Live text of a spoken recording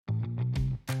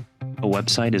A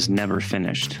website is never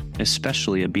finished,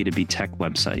 especially a B2B tech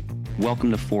website.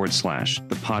 Welcome to Forward Slash,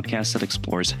 the podcast that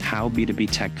explores how B2B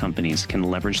tech companies can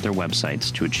leverage their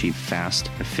websites to achieve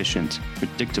fast, efficient,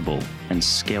 predictable, and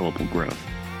scalable growth.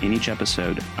 In each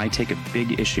episode, I take a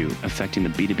big issue affecting the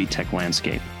B2B tech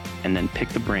landscape and then pick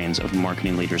the brains of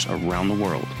marketing leaders around the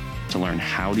world to learn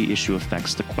how the issue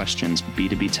affects the questions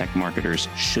B2B tech marketers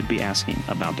should be asking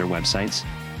about their websites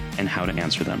and how to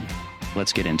answer them.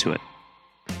 Let's get into it.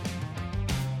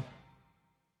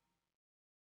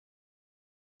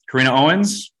 Corrina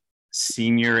Owens,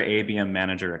 Senior ABM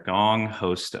Manager at Gong,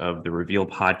 host of the Reveal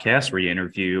podcast, where you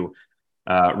interview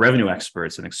revenue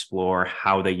experts and explore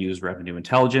how they use revenue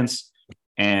intelligence,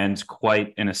 and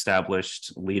quite an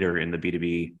established leader in the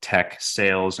B2B tech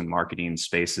sales and marketing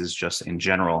spaces just in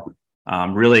general.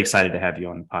 I'm really excited to have you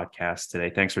on the podcast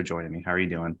today. Thanks for joining me. How are you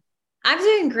doing? I'm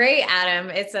doing great, Adam.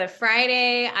 It's a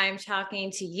Friday. I'm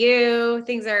talking to you.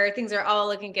 Things are all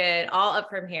looking good, all up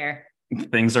from here.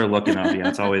 Things are looking up.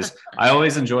 Yeah, I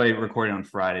always enjoy recording on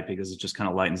Friday because it just kind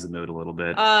of lightens the mood a little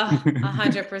bit.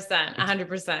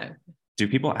 100%. Do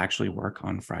people actually work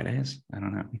on Fridays? I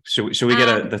don't know. Should we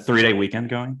get the 3-day weekend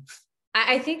going?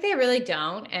 I think they really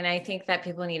don't. And I think that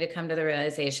people need to come to the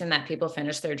realization that people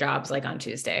finish their jobs like on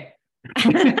Tuesday.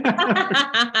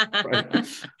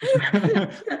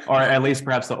 Or at least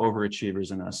perhaps the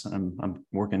overachievers in us. I'm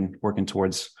working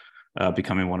towards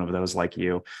becoming one of those like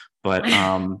you. But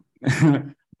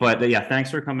but yeah,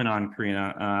 thanks for coming on,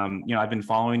 Corrina. I've been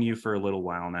following you for a little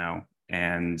while now,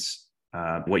 and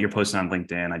what you're posting on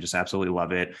LinkedIn, I just absolutely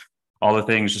love it. All the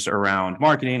things just around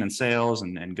marketing and sales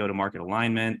and go-to-market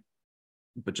alignment,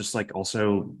 but just like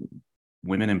also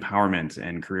women empowerment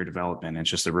and career development. It's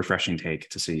just a refreshing take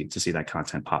to see that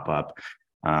content pop up.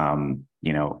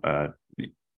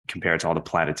 Compared to all the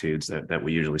platitudes that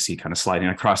we usually see kind of sliding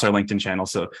across our LinkedIn channel.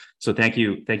 So thank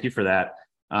you for that.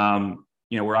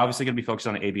 We're obviously going to be focused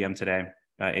on ABM today,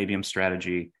 ABM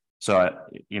strategy. So,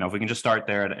 if we can just start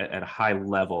there at a high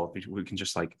level, we can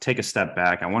just like take a step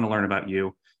back. I want to learn about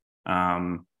you,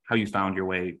 how you found your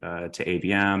way to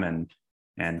ABM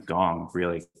and Gong,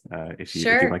 really, if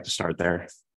you'd like to start there.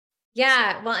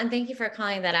 Yeah, well, and thank you for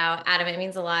calling that out, Adam. It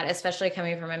means a lot, especially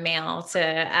coming from a male,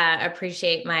 to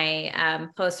appreciate my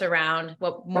posts around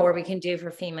what more we can do for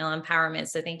female empowerment.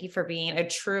 So thank you for being a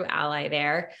true ally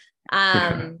there.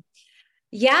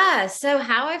 Yeah. So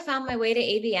how I found my way to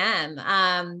ABM,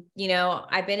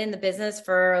 I've been in the business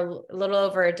for a little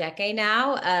over a decade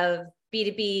now of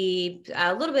B2B,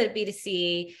 a little bit of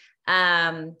B2C,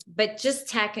 but just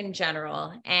tech in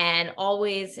general, and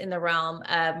always in the realm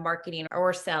of marketing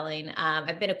or selling.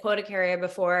 I've been a quota carrier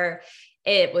before.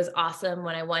 It was awesome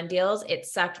when I won deals. It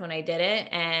sucked when I didn't.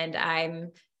 And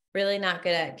I'm really not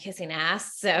good at kissing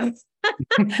ass. So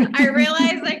I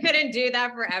realized I couldn't do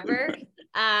that forever.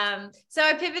 So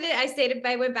I pivoted,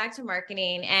 I went back to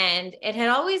marketing, and it had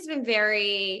always been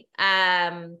very,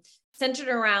 centered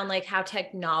around like how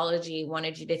technology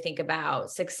wanted you to think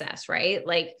about success, right?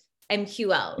 Like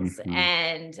MQLs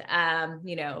and,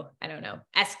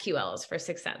 SQLs for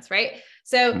success, right?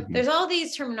 So there's all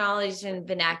these terminologies and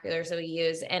vernaculars that we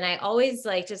use. And I always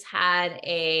just had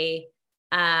a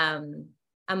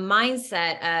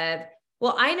mindset of,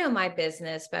 well, I know my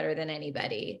business better than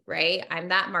anybody, right? I'm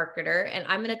that marketer, and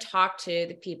I'm going to talk to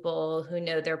the people who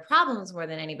know their problems more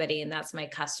than anybody, and that's my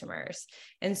customers.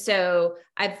 And so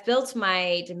I've built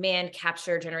my demand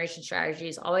capture generation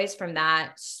strategies always from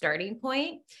that starting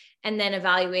point, and then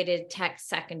evaluated tech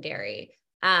secondary.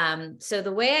 So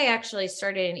the way I actually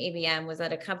started in ABM was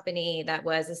at a company that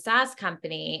was a SaaS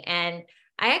company, and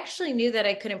I actually knew that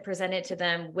I couldn't present it to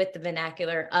them with the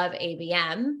vernacular of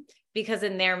ABM, because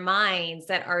in their minds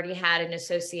that already had an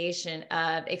association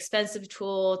of expensive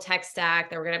tool, tech stack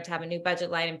that we're going to have a new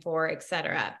budget line for, et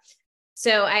cetera.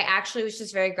 So I actually was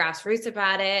just very grassroots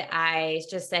about it. I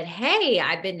just said, hey,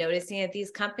 I've been noticing that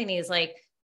these companies,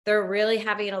 they're really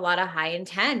having a lot of high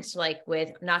intent,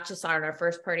 with not just on our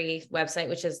first party website,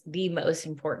 which is the most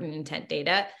important intent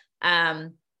data.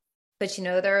 But,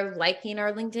 they're liking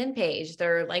our LinkedIn page.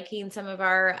 They're liking some of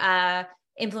our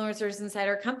influencers inside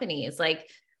our companies.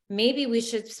 Maybe we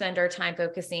should spend our time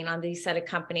focusing on these set of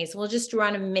companies. We'll just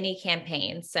run a mini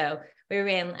campaign. So we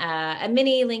ran a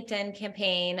mini LinkedIn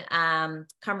campaign,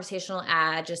 conversational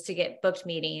ad, just to get booked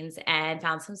meetings, and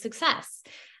found some success.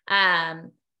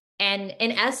 And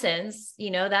in essence,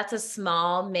 that's a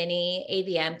small mini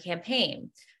ABM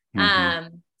campaign.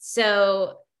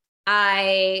 So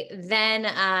I then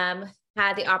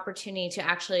had the opportunity to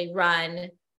actually run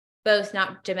both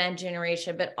not demand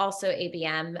generation, but also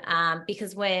ABM.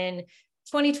 Because when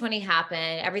 2020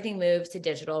 happened, everything moved to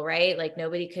digital, right? Like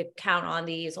nobody could count on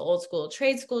these old school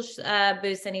trade school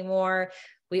booths anymore.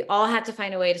 We all had to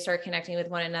find a way to start connecting with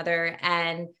one another.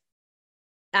 And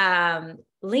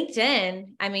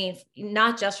LinkedIn, I mean,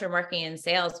 not just for marketing and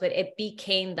sales, but it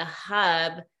became the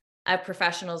hub of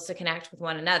professionals to connect with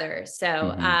one another.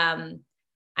 So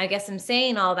I guess I'm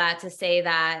saying all that to say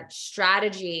that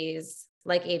strategies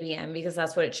like ABM, because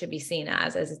that's what it should be seen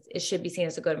as it should be seen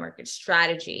as a go-to-market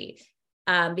strategy,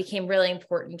 became really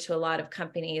important to a lot of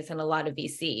companies and a lot of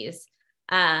VCs.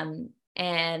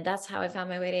 And that's how I found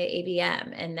my way to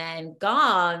ABM. And then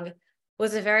Gong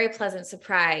was a very pleasant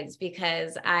surprise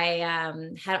because I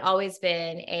had always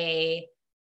been a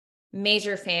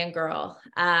major fangirl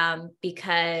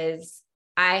because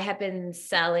I have been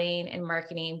selling and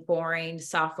marketing boring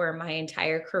software my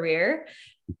entire career.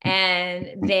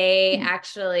 And they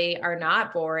actually are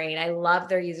not boring. I love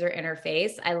their user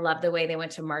interface. I love the way they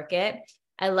went to market.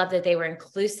 I love that they were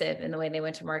inclusive in the way they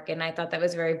went to market. And I thought that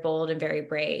was very bold and very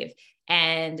brave.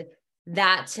 And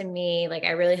that to me, like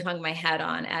I really hung my head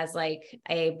on as like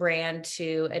a brand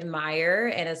to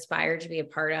admire and aspire to be a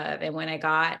part of. And when I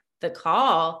got the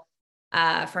call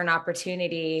for an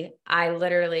opportunity,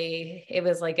 it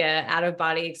was like a out of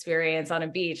body experience on a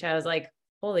beach. I was like,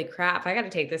 holy crap, I got to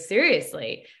take this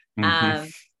seriously.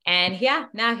 And yeah,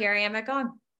 now here I am at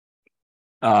Gong.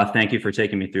 Thank you for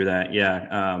taking me through that.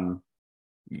 Yeah.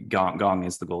 Gong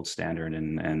is the gold standard,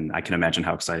 and I can imagine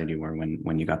how excited you were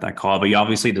when you got that call, but you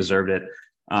obviously deserved it.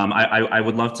 I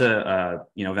would love to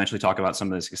eventually talk about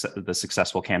some of the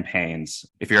successful campaigns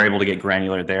if you're able to get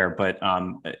granular there. But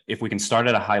if we can start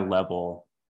at a high level,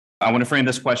 I want to frame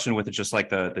this question with just like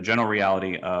the general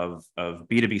reality of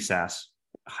B2B SaaS,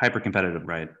 hyper competitive,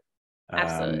 right?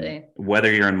 Absolutely.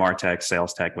 Whether you're in MarTech,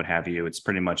 sales tech, what have you, it's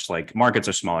pretty much like markets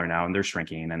are smaller now and they're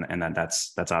shrinking. And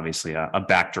that's obviously a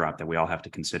backdrop that we all have to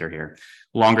consider here.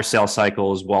 Longer sales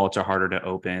cycles, wallets are harder to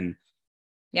open.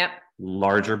 Yep.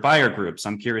 Larger buyer groups.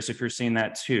 I'm curious if you're seeing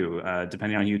that too.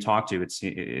 Depending on who you talk to,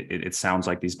 it sounds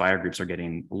like these buyer groups are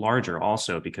getting larger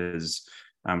also because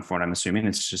from what I'm assuming,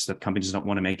 it's just that companies don't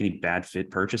want to make any bad fit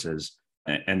purchases.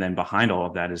 And then behind all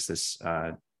of that is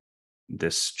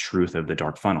this truth of the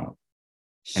dark funnel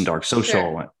and dark social.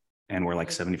 Sure. And where like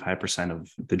 75% of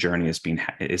the journey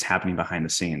is happening behind the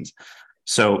scenes.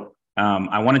 So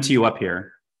I want to tee you up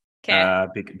here. Okay.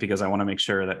 Because I want to make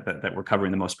sure that we're covering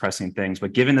the most pressing things.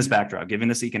 But given this backdrop, given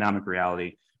this economic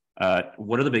reality,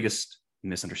 what are the biggest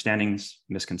misunderstandings,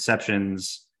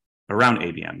 misconceptions around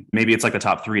ABM? Maybe it's like the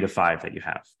top 3 to 5 that you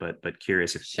have, but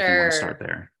curious if you want to start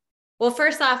there. Well,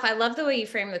 first off, I love the way you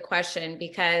frame the question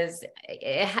because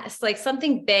it has like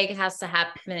something big has to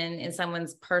happen in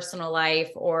someone's personal life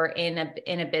or in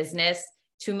a business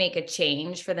to make a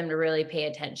change for them to really pay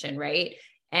attention, right?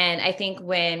 And I think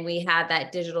when we had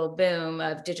that digital boom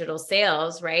of digital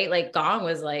sales, right? Like Gong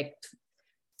was like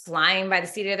flying by the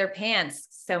seat of their pants.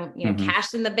 So,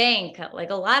 cash in the bank,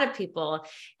 like a lot of people.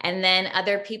 And then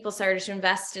other people started to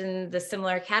invest in the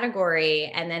similar category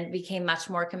and then became much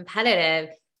more competitive.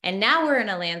 And now we're in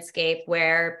a landscape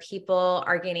where people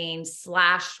are getting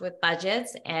slashed with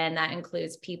budgets, and that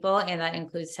includes people and that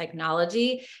includes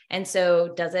technology. And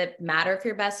so does it matter if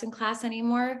you're best in class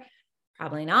anymore?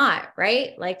 Probably not,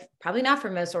 right? Like probably not for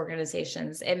most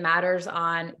organizations. It matters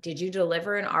on, did you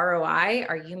deliver an ROI?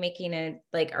 Are you making it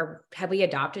like, or have we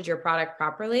adopted your product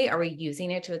properly? Are we using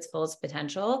it to its fullest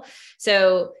potential?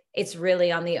 So it's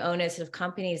really on the onus of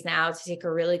companies now to take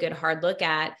a really good hard look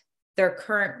at their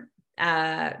current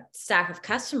stack of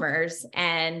customers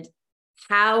and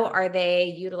how are they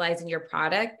utilizing your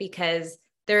product? Because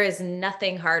there is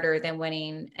nothing harder than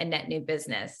winning a net new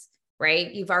business,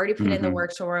 right? You've already put in the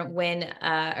work to win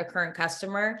a current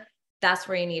customer. That's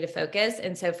where you need to focus.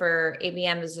 And so for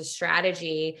ABM as a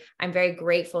strategy, I'm very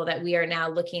grateful that we are now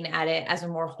looking at it as a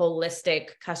more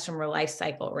holistic customer life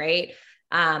cycle, right?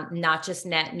 Not just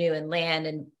net new and land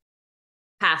and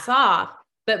pass off,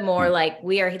 but more like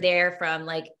we are there from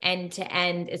like end to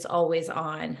end. It's always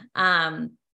on.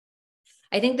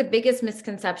 I think the biggest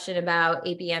misconception about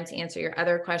ABM, to answer your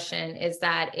other question, is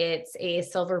that it's a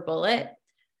silver bullet.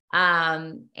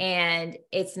 And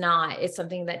it's not. It's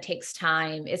something that takes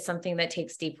time. It's something that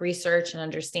takes deep research and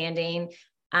understanding.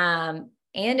 And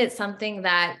it's something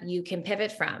that you can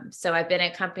pivot from. So I've been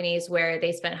at companies where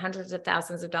they spent hundreds of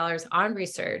thousands of dollars on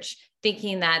research,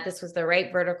 thinking that this was the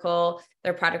right vertical,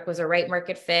 their product was a right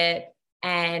market fit.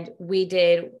 And we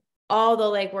did all the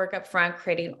legwork up front,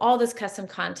 creating all this custom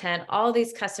content, all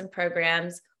these custom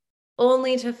programs,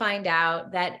 only to find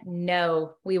out that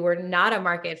no, we were not a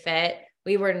market fit.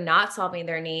 We were not solving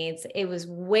their needs. It was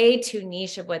way too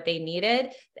niche of what they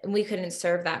needed, and we couldn't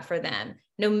serve that for them,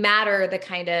 no matter the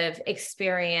kind of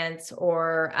experience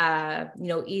or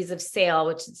ease of sale,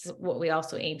 which is what we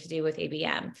also aim to do with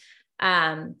ABM.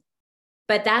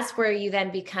 But that's where you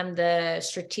then become the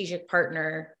strategic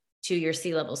partner to your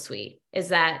C-level suite, is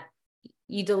that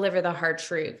you deliver the hard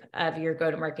truth of your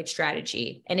go-to-market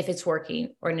strategy, and if it's working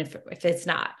or if it's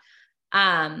not.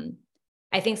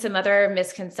 I think some other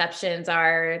misconceptions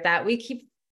are that we keep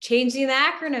changing the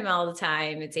acronym all the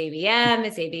time. It's ABM,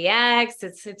 it's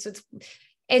ABX,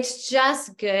 it's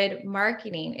just good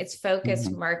marketing. It's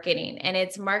focused marketing, and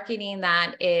it's marketing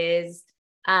that is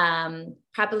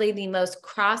probably the most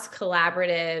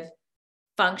cross-collaborative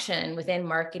function within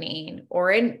marketing,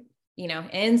 or in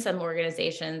some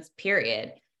organizations,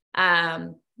 period.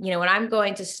 When I'm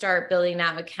going to start building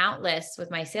out account lists with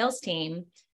my sales team,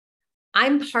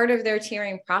 I'm part of their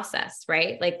tiering process,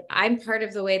 right? Like, I'm part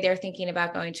of the way they're thinking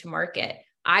about going to market.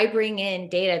 I bring in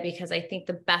data because I think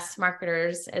the best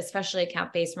marketers, especially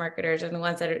account-based marketers, are the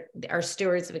ones that are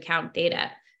stewards of account data.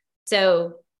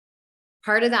 So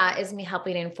part of that is me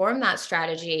helping inform that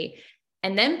strategy.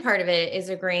 And then part of it is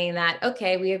agreeing that,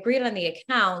 okay, we agreed on the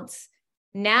accounts.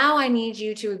 Now I need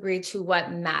you to agree to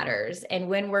what matters and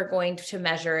when we're going to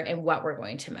measure and what we're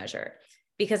going to measure.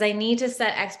 Because I need to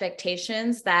set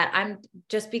expectations that I'm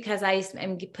just because I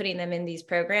am putting them in these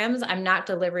programs, I'm not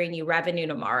delivering you revenue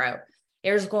tomorrow.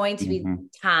 There's going to be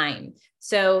time.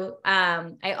 So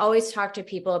I always talk to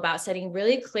people about setting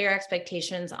really clear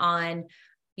expectations on,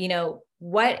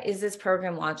 what is this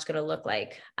program launch going to look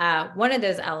like? One of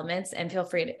those elements, and feel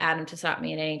free, Adam, to stop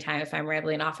me at any time if I'm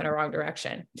rambling off in a wrong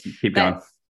direction. Keep going.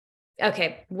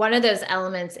 Okay. One of those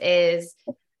elements is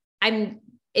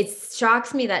it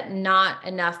shocks me that not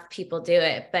enough people do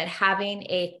it, but having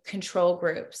a control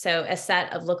group. So a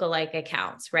set of lookalike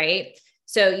accounts, right?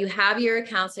 So you have your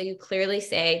accounts that you clearly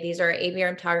say, these are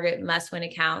ABM target must-win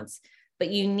accounts, but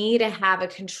you need to have a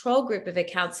control group of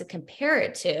accounts to compare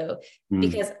it to,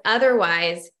 because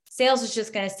otherwise sales is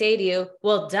just going to say to you,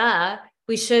 well, duh,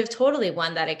 we should have totally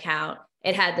won that account.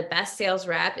 It had the best sales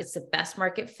rep. It's the best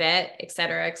market fit, et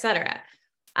cetera, et cetera.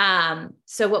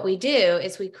 So what we do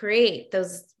is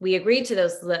we agree to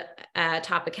those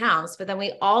top accounts, but then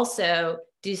we also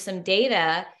do some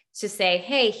data to say,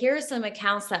 hey, here's some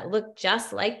accounts that look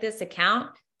just like this account.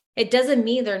 It doesn't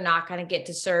mean they're not going to get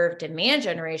to serve demand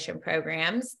generation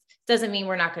programs. Doesn't mean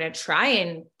we're not going to try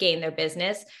and gain their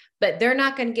business, but they're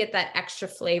not going to get that extra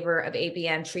flavor of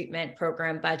ABM treatment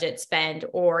program budget spend,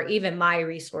 or even my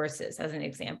resources, as an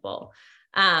example.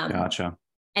 Gotcha.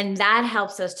 And that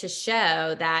helps us to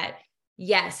show that,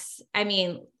 yes, I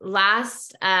mean,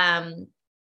 last QBR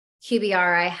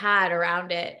I had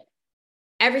around it,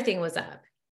 everything was up.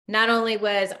 Not only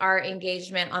was our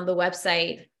engagement on the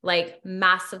website like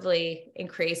massively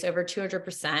increased, over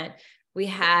 200%, we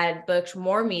had booked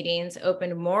more meetings,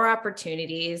 opened more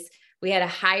opportunities. We had a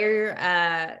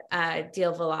higher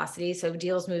deal velocity. So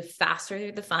deals moved faster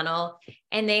through the funnel,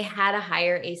 and they had a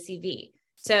higher ACV.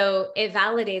 So it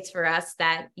validates for us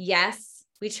that, yes,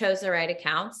 we chose the right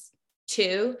accounts.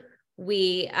 2,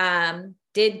 we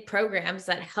did programs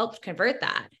that helped convert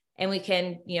that. And we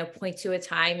can, point to a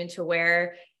time into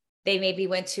where they maybe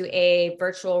went to a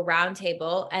virtual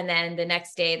roundtable, and then the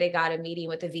next day they got a meeting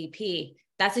with the VP.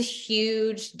 That's a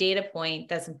huge data point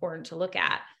that's important to look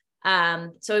at.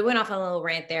 So we went off on a little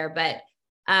rant there, but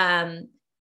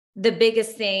the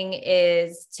biggest thing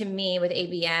is, to me, with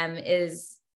ABM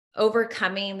is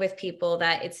overcoming with people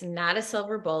that it's not a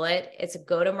silver bullet. It's a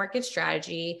go-to-market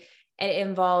strategy. And it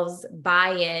involves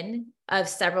buy-in of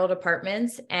several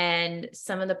departments. And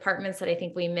some of the departments that I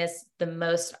think we miss the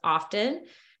most often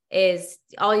is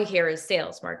all you hear is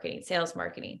sales marketing.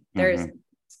 There's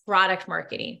product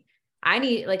marketing.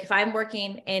 If I'm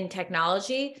working in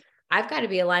technology, I've got to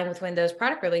be aligned with when those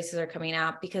product releases are coming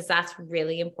out, because that's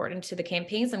really important to the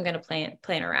campaigns I'm going to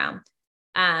plan around.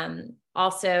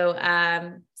 Also,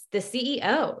 the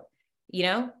CEO,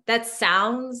 that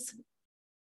sounds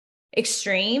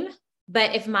extreme,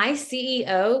 but if my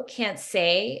CEO can't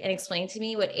say and explain to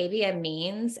me what ABM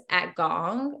means at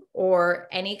Gong or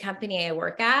any company I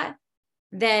work at,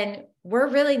 then we're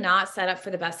really not set up for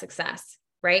the best success,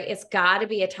 right? It's got to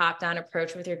be a top-down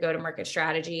approach with your go-to-market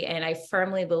strategy. And I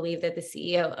firmly believe that the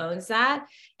CEO owns that,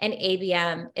 and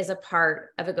ABM is a part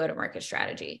of a go-to-market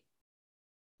strategy.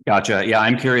 Gotcha. Yeah,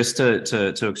 I'm curious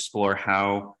to explore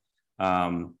how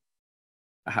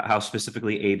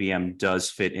specifically ABM does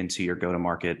fit into your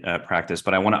go-to-market practice,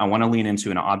 but I want to lean into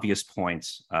an obvious point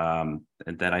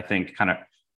that I think kind of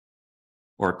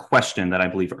a question that I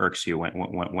believe irks you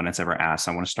when it's ever asked.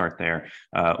 I want to start there.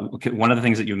 One of the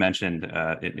things that you mentioned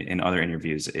in other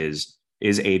interviews is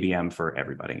ABM for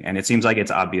everybody? And it seems like it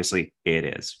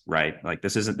is, right? Like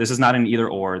this is not an either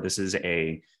or. This is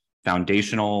a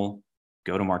foundational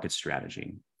go-to-market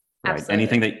strategy, right?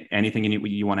 Absolutely. Anything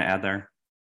you want to add there?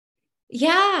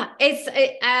 Yeah,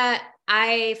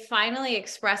 I finally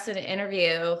expressed in an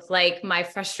interview, like my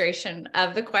frustration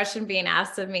of the question being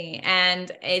asked of me. And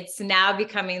it's now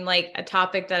becoming like a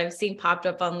topic that I've seen popped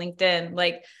up on LinkedIn.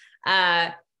 Like,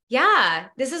 yeah,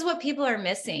 this is what people are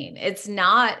missing. It's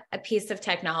not a piece of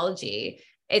technology.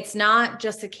 It's not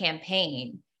just a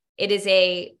campaign. It is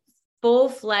a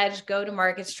full-fledged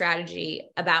go-to-market strategy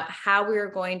about how we are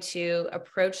going to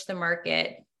approach the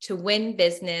market to win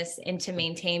business and to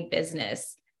maintain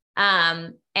business.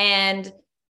 And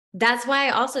that's why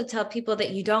I also tell people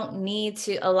that you don't need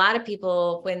to, a lot of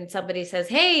people, when somebody says,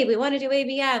 hey, we want to do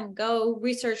ABM, go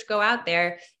research, go out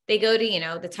there, they go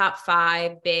to, the top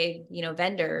 5 big,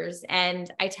 vendors.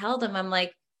 And I tell them, I'm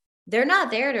like, they're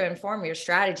not there to inform your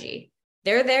strategy.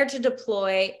 They're there to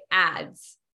deploy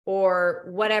ads or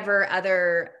whatever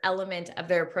other element of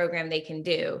their program they can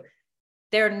do.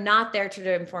 They're not there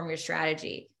to inform your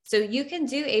strategy. So you can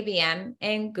do ABM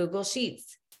in Google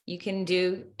Sheets. You can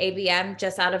do ABM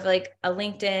just out of like a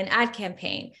LinkedIn ad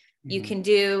campaign. Mm-hmm. You can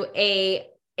do a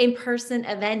in-person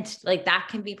event, like that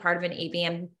can be part of an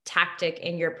ABM tactic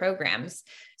in your programs.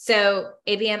 So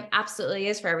ABM absolutely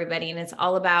is for everybody. And it's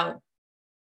all about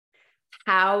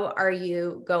how are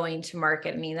you going to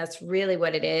market? I mean, that's really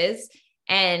what it is.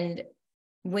 And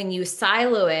when you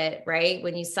silo it, right?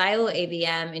 When you silo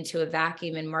ABM into a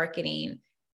vacuum in marketing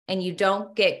and you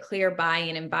don't get clear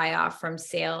buy-in and buy-off from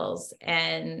sales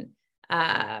and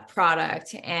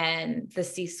product and the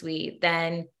C-suite,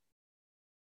 then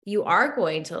you are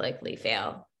going to likely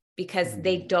fail because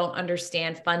they don't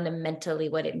understand fundamentally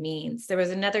what it means. There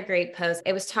was another great post.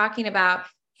 It was talking about,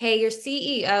 hey, your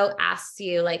CEO asks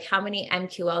you like how many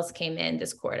MQLs came in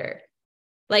this quarter.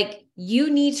 Like you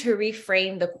need to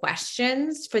reframe the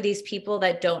questions for these people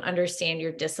that don't understand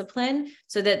your discipline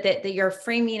so that you're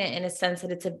framing it in a sense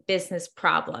that it's a business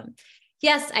problem.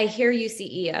 Yes, I hear you,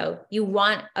 CEO. You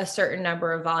want a certain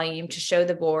number of volume to show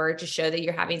the board, to show that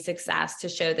you're having success, to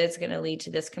show that it's going to lead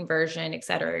to this conversion, et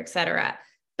cetera, et cetera.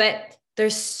 But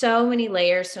there's so many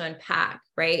layers to unpack,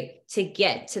 right, to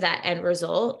get to that end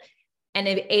result. And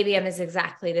ABM is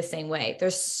exactly the same way.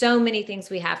 There's so many things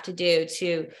we have to do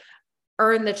to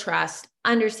earn the trust,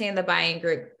 understand the buying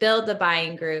group, build the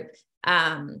buying group,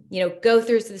 go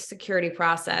through the security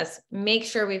process, make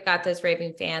sure we've got those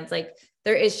raving fans. Like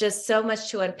there is just so much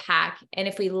to unpack. And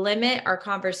if we limit our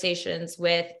conversations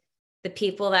with the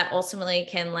people that ultimately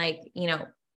can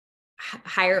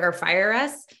hire or fire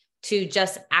us to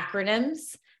just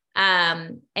acronyms,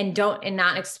 and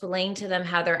not explain to them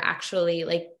how they're actually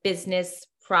like business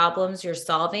problems you're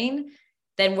solving,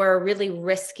 then we're really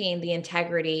risking the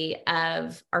integrity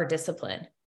of our discipline.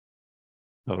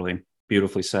 Totally.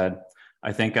 Beautifully said.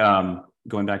 I think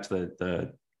going back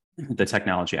to the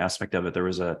technology aspect of it,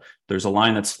 there's a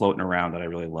line that's floating around that I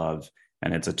really love,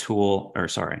 and it's a fool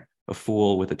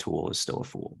with a tool is still a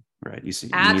fool, right?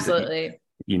 Absolutely.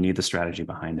 You need the strategy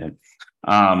behind it.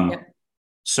 Yep.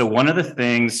 So one of the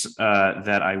things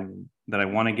that I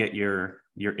want to get your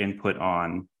input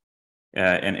on,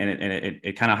 and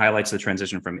it kind of highlights the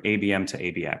transition from ABM to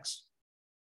ABX,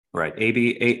 right?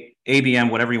 ABM,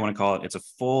 whatever you want to call it, it's a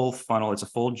full funnel, it's a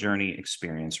full journey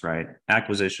experience, right?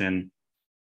 Acquisition,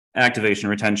 activation,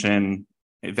 retention,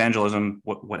 evangelism,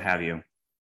 what have you.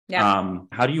 Yeah.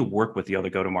 How do you work with the other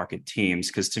go-to-market teams?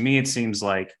 Because to me, it seems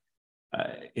like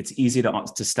it's easy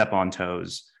to step on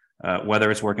toes,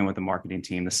 whether it's working with the marketing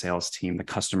team, the sales team, the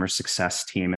customer success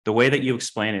team. The way that you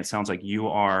explain it, it sounds like you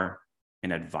are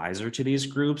an advisor to these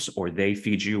groups, or they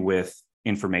feed you with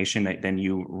information that then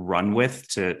you run with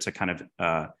to kind of,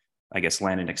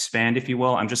 land and expand, if you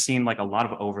will. I'm just seeing like a lot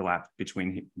of overlap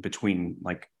between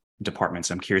like departments.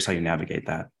 I'm curious how you navigate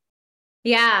that.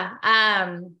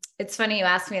 Yeah. It's funny you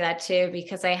asked me that too,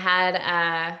 because I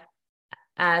had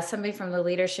somebody from the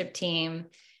leadership team.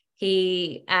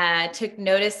 He took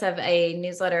notice of a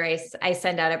newsletter I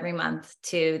send out every month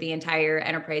to the entire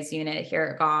enterprise unit here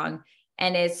at Gong.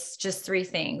 And it's just 3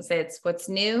 things. It's what's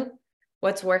new,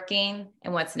 what's working,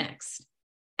 and what's next.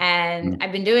 And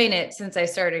I've been doing it since I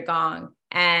started Gong.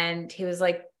 And he was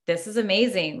like, this is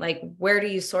amazing. Like, where do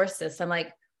you source this? I'm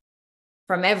like,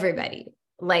 from everybody.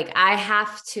 Like, I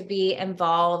have to be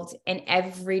involved in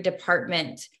every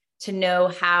department to know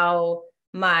how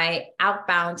my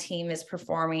outbound team is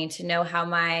performing, to know how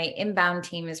my inbound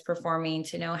team is performing,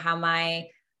 to know how my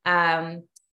client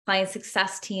client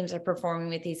success teams are performing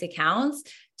with these accounts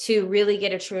to really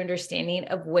get a true understanding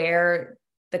of where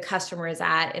the customer is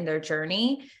at in their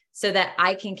journey so that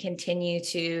I can continue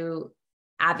to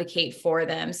advocate for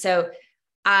them. So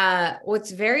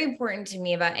what's very important to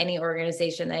me about any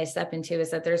organization that I step into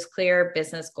is that there's clear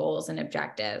business goals and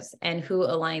objectives and who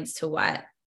aligns to what.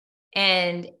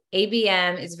 And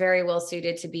ABM is very well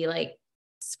suited to be like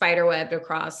spiderwebbed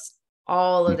across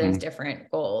all of those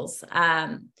different goals.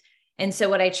 And so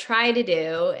what I try to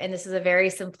do, and this is a very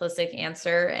simplistic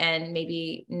answer and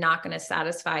maybe not going to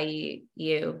satisfy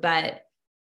you, but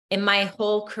in my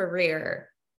whole career,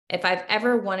 if I've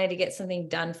ever wanted to get something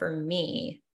done for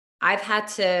me, I've had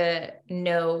to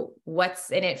know what's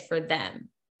in it for them.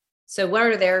 So what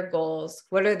are their goals?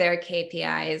 What are their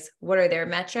KPIs? What are their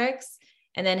metrics?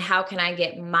 And then how can I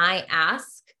get my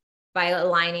ask by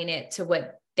aligning it to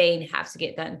what they have to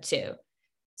get done too?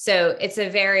 So it's a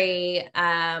very,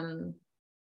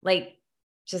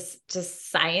 just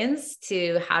science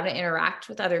to how to interact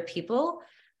with other people.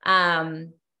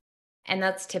 And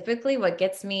that's typically what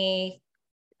gets me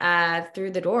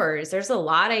through the doors. There's a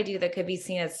lot I do that could be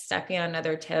seen as stepping on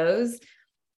other toes.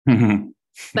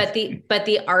 But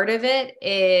the art of it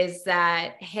is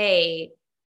that, hey,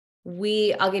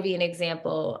 I'll give you an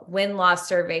example. Win-loss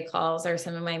survey calls are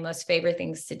some of my most favorite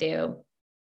things to do.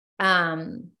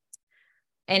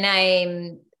 And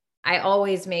I've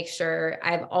always made sure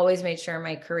in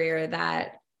my career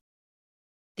that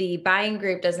the buying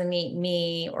group doesn't meet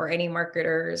me or any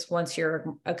marketers once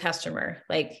you're a customer.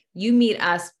 Like, you meet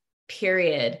us,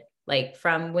 period. Like,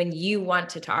 from when you want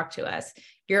to talk to us,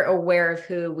 you're aware of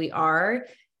who we are.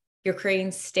 You're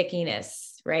creating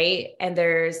stickiness, right? And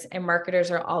marketers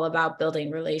are all about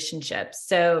building relationships.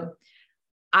 So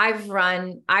I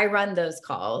run those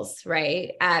calls,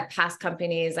 right? At past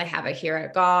companies. I have it here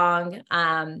at Gong.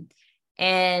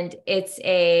 And it's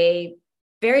a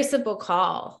very simple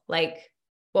call. Like,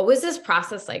 what was this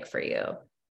process like for you?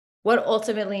 What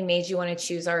ultimately made you want to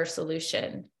choose our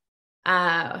solution?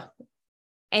 And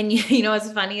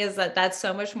what's funny is that that's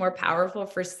so much more powerful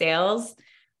for sales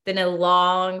than a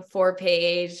long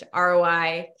 4-page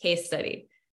ROI case study.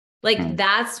 Like,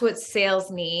 that's what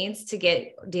sales needs to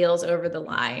get deals over the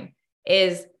line,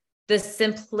 is the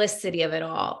simplicity of it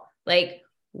all. Like,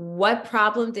 what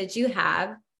problem did you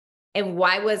have? And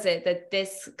why was it that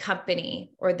this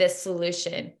company or this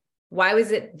solution, why was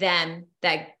it them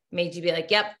that made you be like,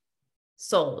 yep,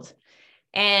 sold?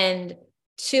 And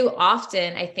too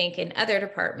often, I think in other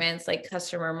departments like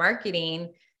customer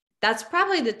marketing, that's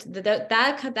probably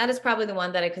that is probably the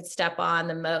one that I could step on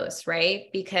the most, right?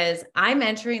 Because I'm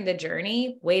entering the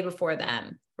journey way before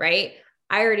them, right?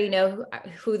 I already know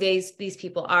who these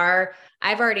people are.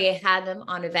 I've already had them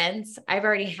on events. I've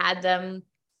already had them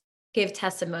give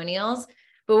testimonials.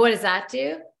 But what does that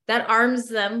do? That arms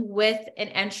them with an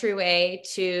entryway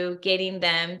to getting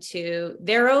them to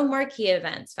their own marquee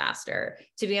events faster,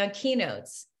 to be on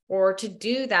keynotes, or to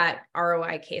do that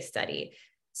ROI case study.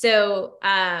 So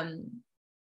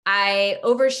I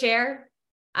overshare,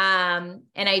 and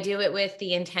I do it with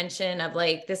the intention of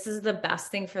like, this is the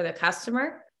best thing for the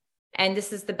customer, and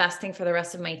this is the best thing for the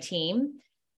rest of my team.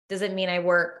 Does it mean I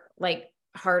work like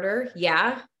harder?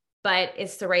 Yeah, but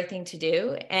it's the right thing to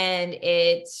do, and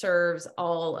it serves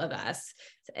all of us.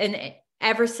 And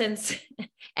ever since,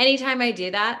 anytime I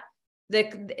do that,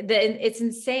 it's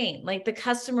insane. Like, the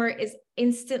customer is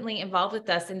instantly involved with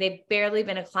us, and they've barely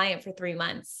been a client for 3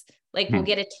 months. Like, we'll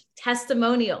get a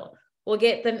testimonial, we'll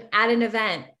get them at an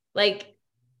event, like,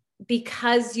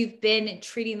 because you've been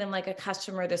treating them like a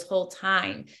customer this whole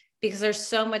time, because there's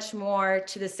so much more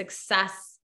to the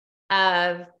success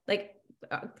of, like,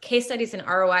 case studies and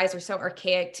ROIs are so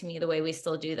archaic to me, the way we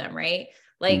still do them, right?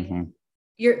 Like,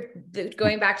 you're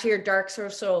going back to your dark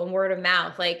social and word of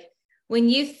mouth. Like, when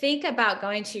you think about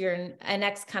going to your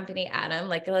next company, Adam,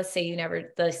 like, let's say you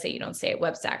don't stay at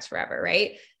Webstacks forever,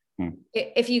 right?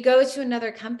 If you go to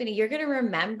another company, you're going to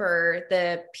remember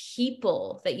the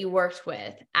people that you worked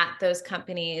with at those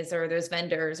companies or those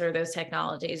vendors or those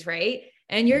technologies, right?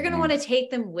 And you're going to want to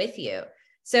take them with you.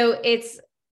 So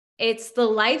it's the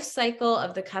life cycle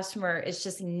of the customer is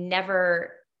just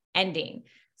never ending.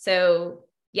 So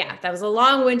yeah, that was a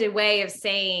long-winded way of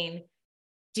saying,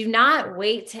 do not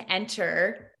wait to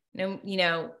enter,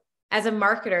 as a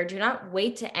marketer, do not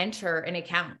wait to enter an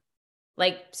account.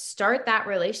 Like, start that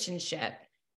relationship,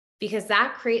 because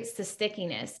that creates the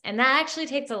stickiness. And that actually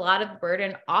takes a lot of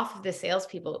burden off of the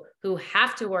salespeople who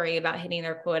have to worry about hitting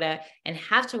their quota and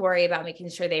have to worry about making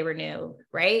sure they renew,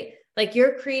 right? Like,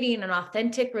 you're creating an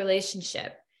authentic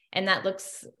relationship. And that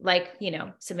looks like,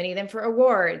 submitting them for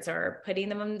awards or putting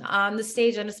them on the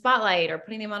stage on a spotlight or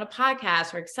putting them on a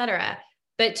podcast or et cetera.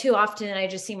 But too often I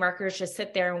just see marketers just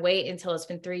sit there and wait until it's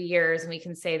been 3 years and we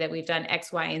can say that we've done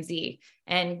X, Y, and Z.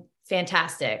 And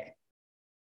fantastic.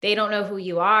 They don't know who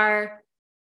you are.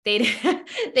 They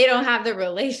don't have the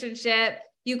relationship.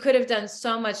 You could have done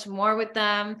so much more with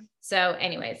them. So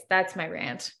anyways, that's my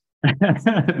rant.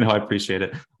 No, I appreciate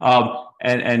it.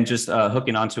 And just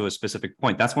hooking onto a specific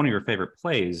point, that's one of your favorite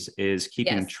plays is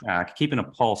keeping track, keeping a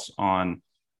pulse on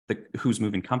who's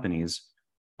moving companies.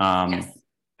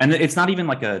 And it's not even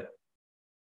like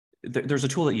there's a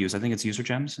tool that you use. I think it's User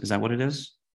Gems. Is that what it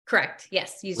is? Correct.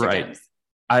 Yes. User Gems.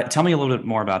 Tell me a little bit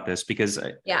more about this, because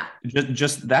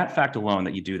just that fact alone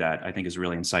that you do that, I think is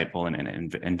really insightful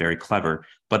and very clever.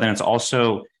 But then it's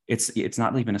also, it's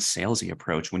not even a salesy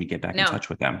approach when you get back in touch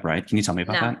with them, right? Can you tell me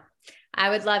about that? I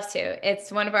would love to.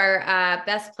 It's one of our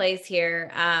best plays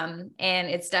here. And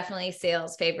it's definitely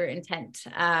sales favorite intent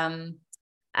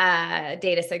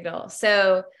data signal.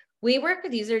 So we work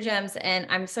with User Gems, and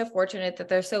I'm so fortunate that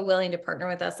they're so willing to partner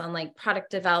with us on like product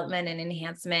development and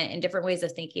enhancement and different ways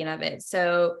of thinking of it.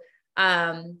 So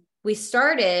we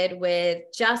started with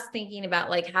just thinking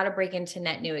about like how to break into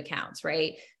net new accounts,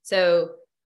 right? So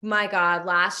my God,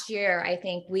 last year, I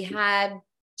think we had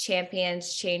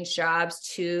champions change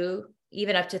jobs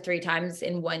even up to 3 times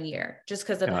in 1 year, just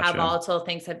because of how volatile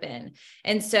things have been.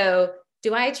 And so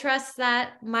do I trust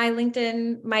that my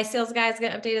sales guy is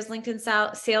going to update his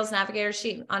LinkedIn sales navigator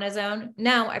sheet on his own?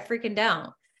 No, I freaking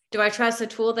don't. Do I trust a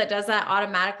tool that does that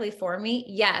automatically for me?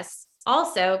 Yes.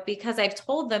 Also, because I've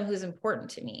told them who's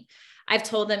important to me. I've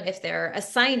told them if they're a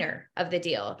signer of the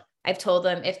deal. I've told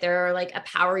them if they're like a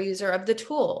power user of the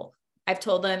tool. I've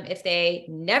told them if they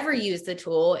never use the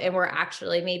tool and were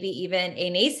actually maybe even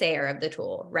a naysayer of the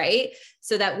tool, right?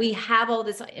 So that we have all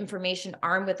this information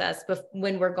armed with us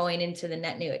when we're going into the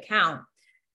net new account.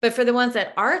 But for the ones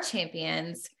that are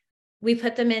champions, we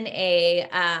put them in a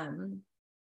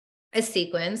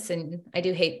sequence, and I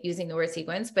do hate using the word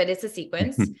sequence, but it's a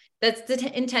sequence that's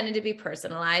intended to be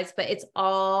personalized, but it's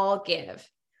all give.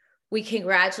 We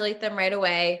congratulate them right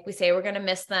away. We say we're going to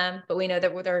miss them, but we know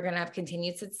that they're going to have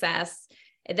continued success.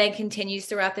 It then continues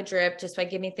throughout the drip just by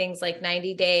giving things like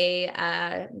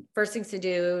 90-day, first things to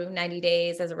do, 90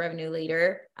 days as a revenue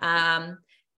leader.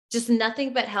 Just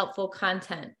nothing but helpful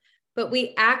content. But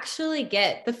we actually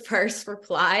get the first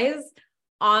replies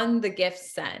on the gift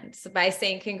send. So by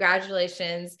saying,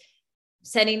 congratulations,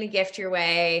 sending the gift your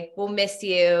way, we'll miss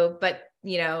you, but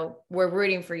we're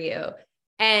rooting for you.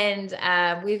 And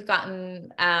we've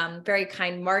gotten very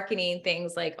kind marketing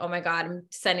things like, oh my God, I'm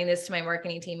sending this to my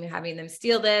marketing team and having them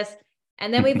steal this.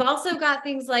 And then we've also got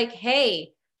things like,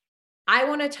 hey, I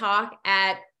want to talk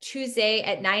at Tuesday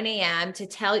at 9 a.m.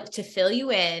 to fill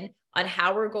you in on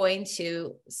how we're going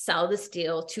to sell this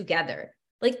deal together.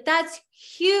 Like that's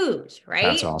huge, right?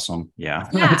 That's awesome. Yeah.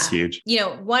 That's huge.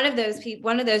 One of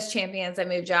those champions that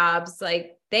move jobs,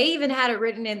 like they even had it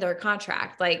written in their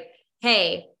contract, like,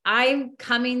 hey, I'm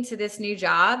coming to this new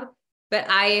job, but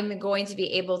I am going to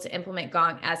be able to implement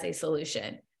Gong as a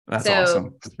solution. That's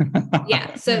awesome.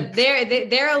 Yeah. So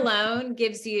there alone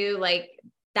gives you like,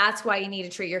 that's why you need to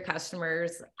treat your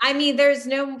customers. I mean, there's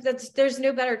no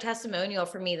better testimonial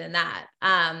for me than that.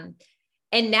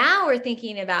 And now we're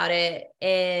thinking about it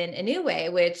in a new way,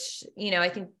 which, I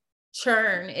think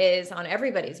churn is on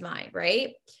everybody's mind,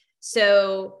 right?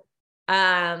 So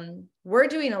we're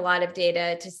doing a lot of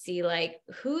data to see like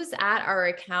who's at our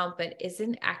account, but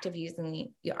isn't active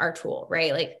using our tool,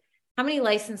 right? Like how many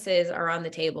licenses are on the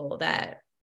table that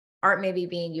aren't maybe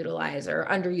being utilized or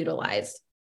underutilized?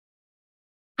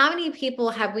 How many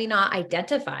people have we not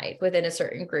identified within a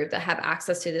certain group that have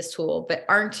access to this tool, but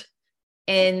aren't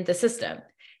in the system?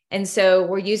 And so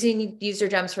we're using User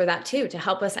Gems for that too, to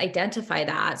help us identify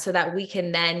that so that we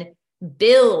can then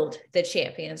build the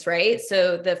champions, right?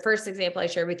 So the first example I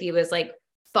shared with you was like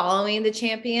following the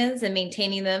champions and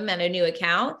maintaining them at a new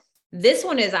account. This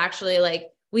one is actually like,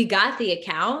 we got the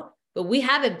account, but we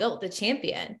haven't built the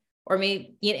champion, or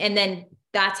maybe, and then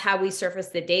that's how we surface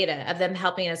the data of them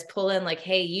helping us pull in like,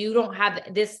 hey, you don't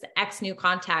have this X new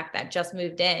contact that just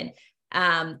moved in.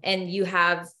 And you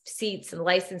have seats and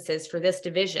licenses for this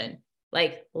division.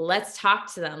 Like, let's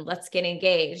talk to them. Let's get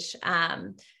engaged.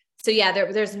 So yeah,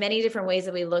 there's many different ways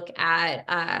that we look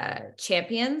at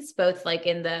champions, both like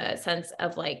in the sense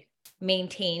of like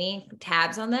maintaining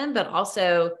tabs on them, but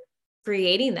also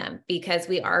creating them, because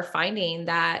we are finding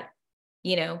that,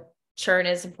 churn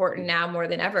is important now more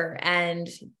than ever. And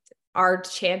our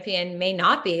champion may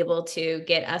not be able to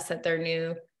get us at their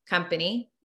new company,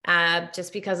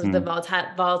 just because of the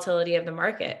volatility of the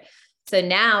market. So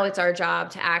now it's our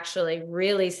job to actually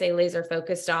really stay laser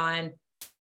focused on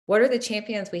what are the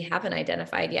champions we haven't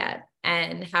identified yet,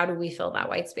 and how do we fill that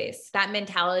white space? That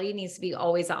mentality needs to be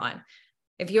always on.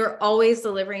 If you're always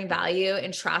delivering value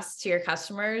and trust to your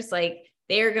customers, like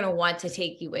they are going to want to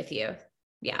take you with you.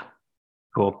 Yeah.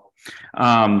 Cool.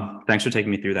 Thanks for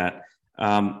taking me through that.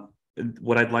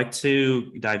 What I'd like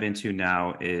to dive into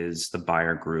now is the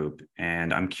buyer group.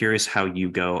 And I'm curious how you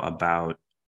go about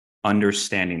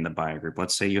understanding the buyer group.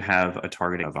 Let's say you have a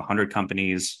target of 100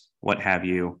 companies, what have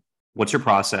you. What's your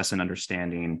process in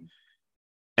understanding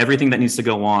everything that needs to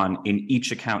go on in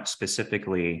each account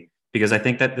specifically? Because I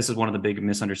think that this is one of the big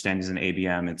misunderstandings in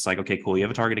ABM. It's like, okay, cool, you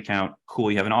have a target account,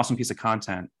 cool, you have an awesome piece of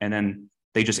content, and then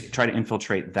they just try to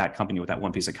infiltrate that company with that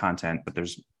one piece of content, but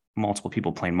there's multiple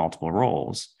people playing multiple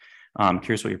roles.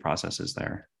 Curious what your process is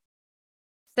there.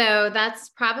 So that's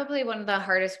probably one of the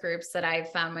hardest groups that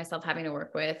I've found myself having to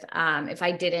work with. If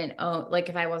I didn't own, like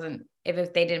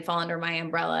if they didn't fall under my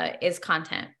umbrella, is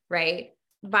content, right?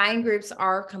 Buying groups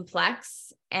are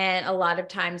complex, and a lot of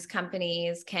times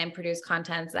companies can produce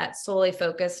content that's solely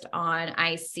focused on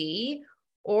IC,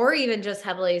 or even just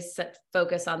heavily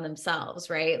focused on themselves,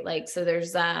 right? Like, so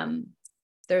there's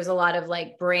a lot of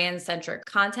like brand centric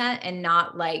content, and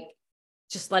not like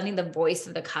just letting the voice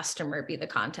of the customer be the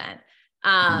content.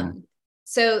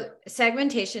 So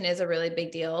segmentation is a really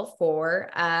big deal for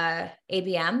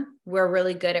ABM. We're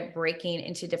really good at breaking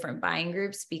into different buying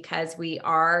groups because we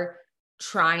are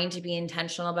trying to be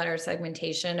intentional about our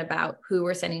segmentation, about who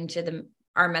we're sending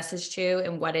our message to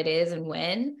and what it is and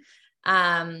when.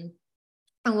 And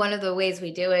one of the ways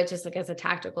we do it, just like as a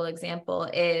tactical example,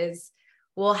 is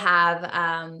we'll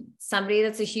have somebody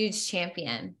that's a huge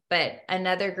champion, but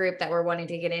another group that we're wanting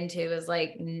to get into is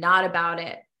like not about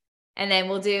it. And then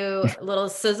we'll do little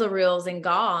sizzle reels and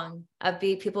Gong of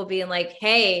people being like,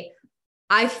 hey,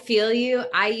 I feel you.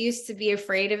 I used to be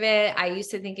afraid of it. I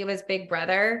used to think it was Big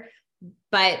Brother,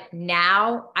 but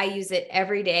now I use it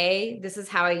every day. This is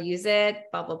how I use it,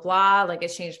 blah, blah, blah. Like,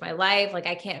 it's changed my life. Like,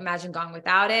 I can't imagine Gong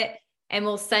without it. And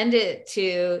we'll send it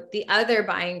to the other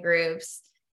buying groups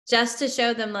just to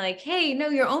show them like, hey, no,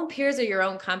 your own peers are your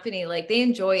own company. Like, they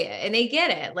enjoy it and they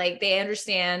get it. Like, they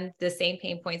understand the same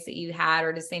pain points that you had,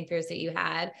 or the same fears that you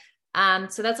had.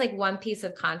 So that's like one piece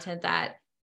of content that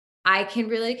I can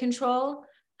really control.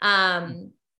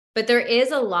 But there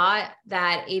is a lot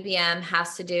that ABM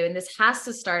has to do, and this has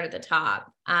to start at the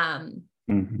top.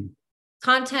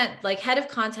 Content, like head of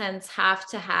contents, have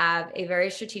to have a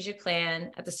very strategic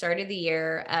plan at the start of the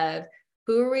year of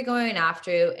who are we going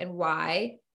after and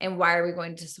why are we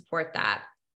going to support that?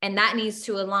 And that needs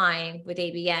to align with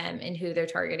ABM and who their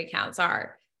target accounts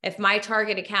are. If my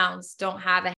target accounts don't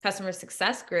have a customer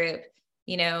success group,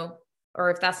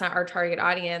 or if that's not our target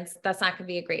audience, that's not going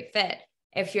to be a great fit.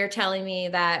 If you're telling me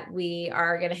that we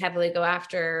are going to heavily go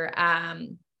after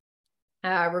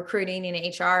recruiting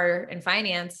and HR and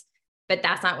finance, but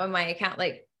that's not what my account,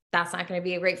 like, that's not going to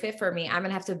be a great fit for me. I'm going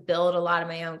to have to build a lot of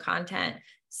my own content.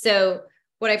 So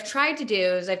what I've tried to do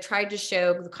is I've tried to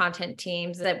show the content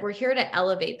teams that we're here to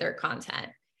elevate their content,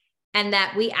 and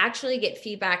that we actually get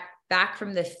feedback back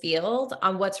from the field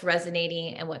on what's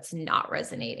resonating and what's not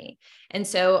resonating. And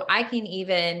so I can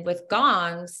even with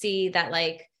Gong see that,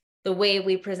 like, the way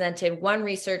we presented one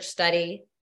research study,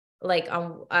 like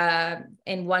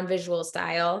in one visual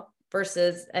style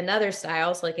versus another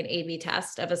style, so like an A/B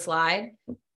test of a slide,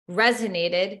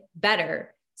 resonated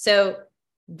better. So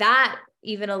that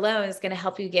even alone is going to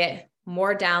help you get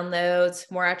more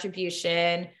downloads, more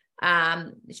attribution,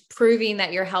 proving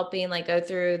that you're helping, like, go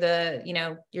through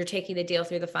you're taking the deal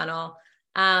through the funnel.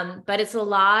 But it's a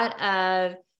lot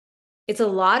of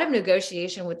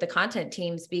negotiation with the content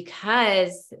teams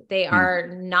because they are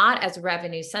not as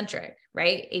revenue centric,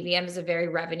 right? ABM is a very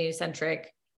revenue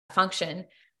centric function.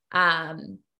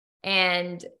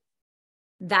 And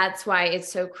that's why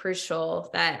it's so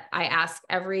crucial that I ask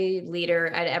every leader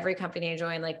at every company I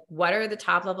join, like, what are the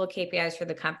top level KPIs for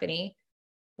the company?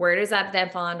 Where does that then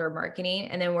fall under marketing?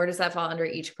 And then where does that fall under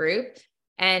each group?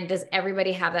 And does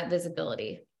everybody have that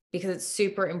visibility? Because it's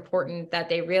super important that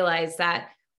they realize that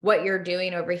what you're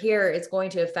doing over here is going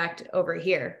to affect over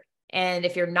here. And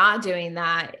if you're not doing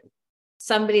that,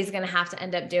 somebody's going to have to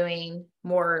end up doing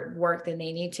more work than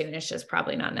they need to. And it's just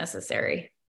probably not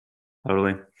necessary.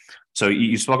 Totally. So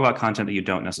you spoke about content that you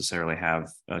don't necessarily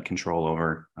have control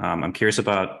over. I'm curious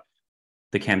about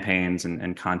the campaigns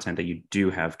and content that you do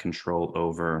have control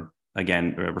over.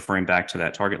 Again, referring back to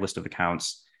that target list of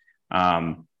accounts,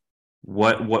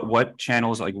 what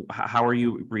channels, like, how are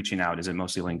you reaching out? Is it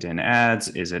mostly LinkedIn ads?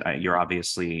 Is it, you're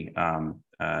obviously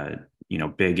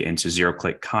big into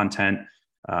zero-click content.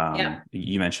 Yeah.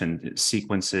 You mentioned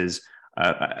sequences.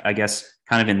 I guess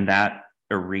kind of in that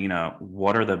arena,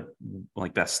 what are the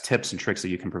best tips and tricks that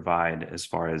you can provide as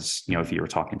far as, if you were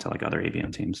talking to other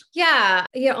ABM teams? Yeah.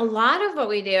 A lot of what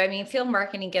we do, I mean, field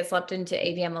marketing gets lumped into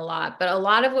ABM a lot, but a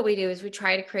lot of what we do is we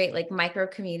try to create micro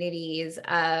communities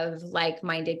of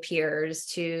like-minded peers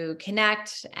to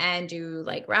connect and do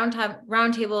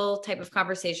roundtable type of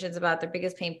conversations about their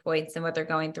biggest pain points and what they're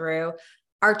going through.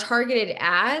 Our targeted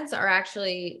ads are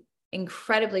actually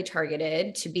incredibly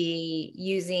targeted to be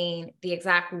using the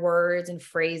exact words and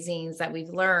phrasings that we've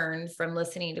learned from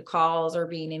listening to calls or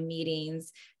being in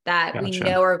meetings that we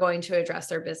know are going to address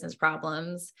their business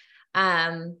problems.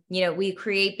 We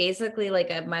create basically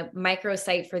a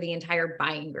microsite for the entire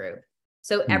buying group.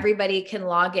 So everybody can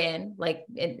log in,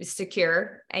 it's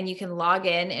secure, and you can log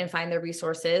in and find the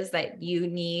resources that you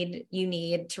need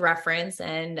to reference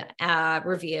and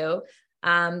review.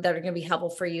 That are going to be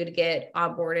helpful for you to get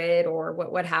onboarded or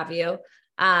what have you.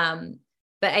 But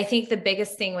I think the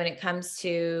biggest thing when it comes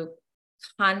to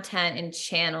content and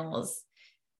channels,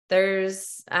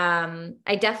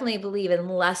 I definitely believe in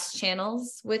less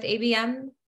channels with ABM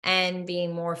and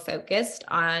being more focused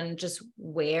on just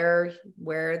where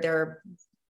they're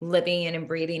living and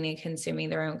breathing and consuming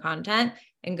their own content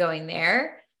and going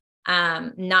there,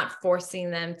 not forcing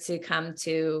them to come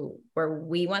to where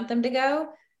we want them to go.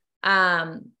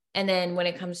 And then when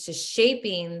it comes to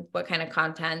shaping what kind of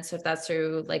content, so if that's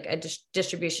through a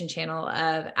distribution channel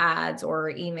of ads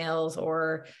or emails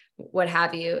or what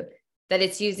have you, that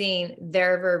it's using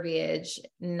their verbiage,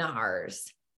 not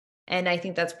ours. And I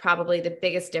think that's probably the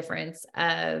biggest difference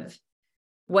of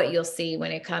what you'll see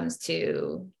when it comes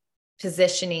to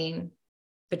positioning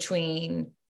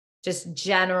between just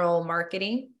general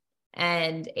marketing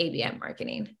and ABM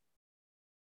marketing.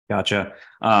 Gotcha.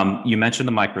 You mentioned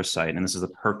the microsite, and this is a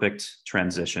perfect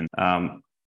transition. I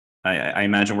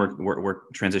imagine we're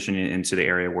transitioning into the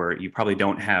area where you probably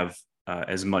don't have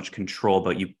as much control,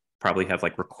 but you probably have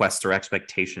requests or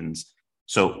expectations.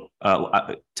 So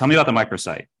tell me about the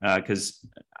microsite, because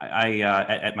I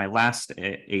at my last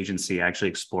agency, I actually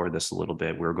explored this a little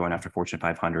bit. We were going after Fortune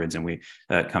 500s and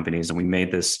companies, and we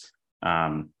made this.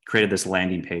 Created this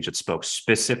landing page that spoke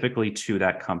specifically to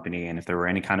that company, and if there were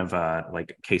any kind of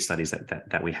case studies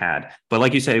that we had. But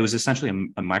like you said, it was essentially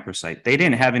a microsite. They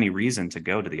didn't have any reason to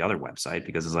go to the other website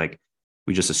because it's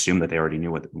we just assumed that they already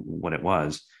knew what it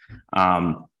was.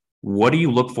 What do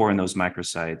you look for in those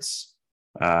microsites?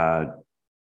 That's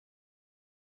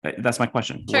my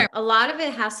question. Sure. A lot of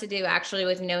it has to do actually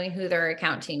with knowing who their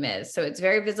account team is. So it's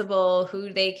very visible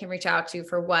who they can reach out to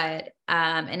for what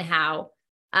and how.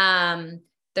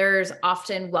 There's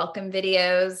often welcome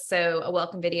videos. So a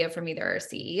welcome video from either our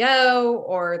CEO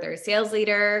or their sales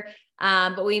leader.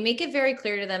 But we make it very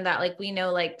clear to them that we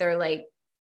know they're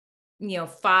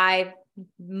 5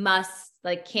 must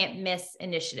can't miss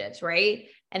initiatives. Right.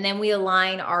 And then we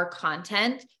align our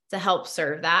content to help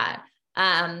serve that.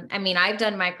 I've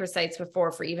done microsites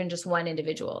before for even just one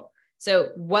individual. So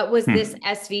what was this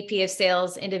SVP of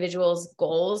sales individual's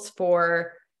goals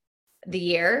for the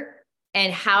year?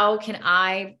 And how can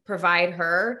I provide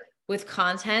her with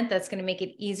content that's going to make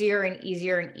it easier and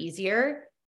easier and easier?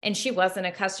 And she wasn't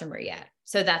a customer yet.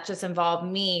 So that just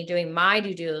involved me doing my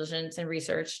due diligence and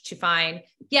research to find,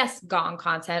 yes, Gong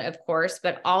content, of course,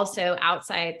 but also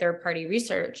outside third-party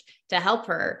research to help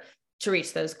her to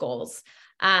reach those goals.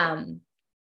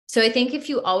 So I think if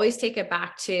you always take it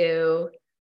back to,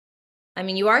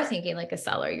 you are thinking like a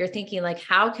seller. You're thinking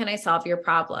how can I solve your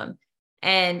problem?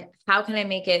 And how can I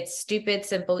make it stupid,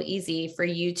 simple, easy for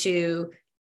you to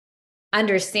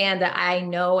understand that I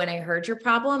know and I heard your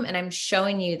problem, and I'm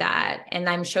showing you that. And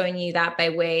I'm showing you that by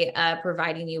way of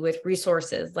providing you with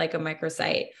resources like a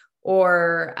microsite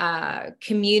or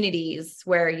communities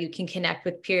where you can connect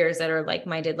with peers that are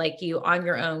like-minded like you on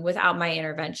your own without my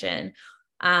intervention.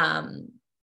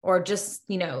 Or just,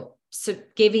 so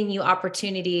giving you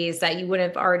opportunities that you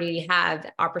wouldn't have already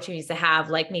had opportunities to have,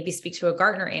 maybe speak to a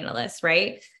Gartner analyst,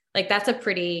 right? That's a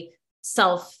pretty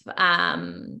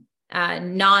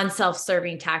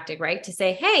non-self-serving tactic, right? To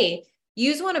say, hey,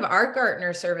 use one of our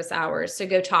Gartner service hours to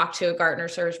go talk to a Gartner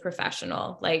service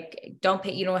professional. You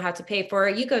don't have to pay for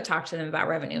it. You go talk to them about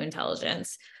revenue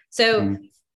intelligence. So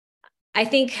I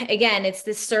think, again, it's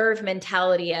this serve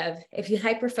mentality of if you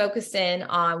hyper-focus in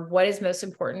on what is most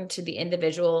important to the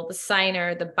individual, the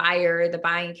signer, the buyer, the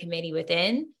buying committee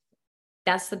within,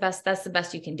 that's the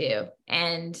best you can do.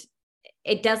 And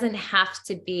it doesn't have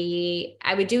to be,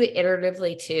 I would do it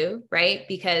iteratively too, right?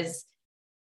 Because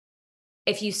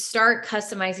if you start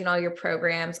customizing all your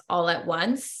programs all at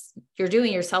once, you're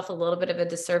doing yourself a little bit of a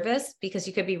disservice because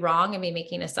you could be wrong and be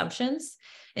making assumptions.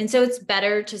 And so it's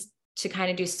better to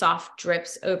kind of do soft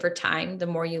drips over time. The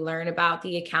more you learn about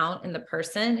the account and the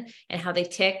person and how they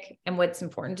tick and what's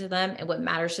important to them and what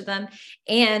matters to them,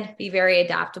 and be very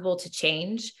adaptable to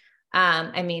change.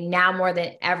 I mean, now more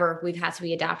than ever, we've had to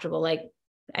be adaptable. Like,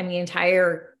 I mean,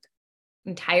 entire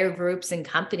groups and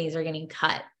companies are getting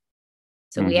cut.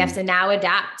 So we have to now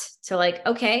adapt to like,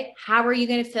 okay, how are you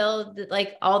going to fill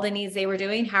like all the needs they were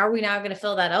doing? How are we now going to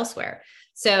fill that elsewhere?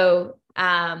 So,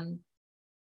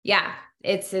 yeah,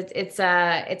 it's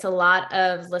a lot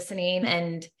of listening.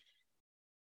 And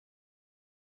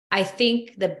I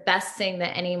think the best thing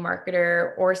that any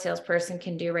marketer or salesperson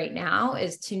can do right now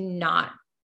is to not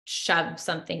shove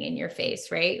something in your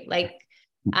face, right? Like,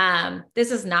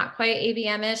 this is not quite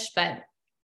ABM-ish, but,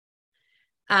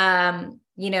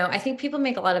 I think people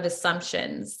make a lot of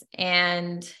assumptions,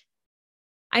 and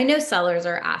I know sellers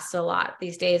are asked a lot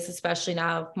these days, especially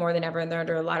now more than ever, and they're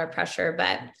under a lot of pressure.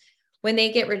 But when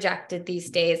they get rejected these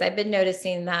days, I've been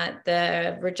noticing that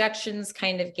the rejections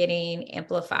kind of getting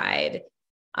amplified,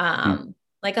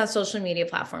 like on social media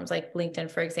platforms like LinkedIn,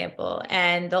 for example,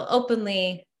 and they'll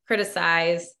openly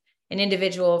criticize an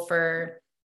individual for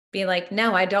being like,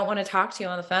 no, I don't want to talk to you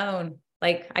on the phone.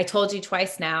 Like, I told you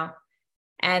twice now.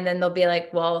 And then they'll be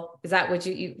like, well, is that what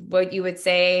you would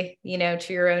say,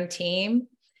 to your own team?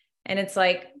 And it's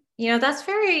like, that's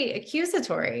very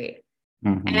accusatory.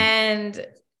 And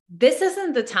this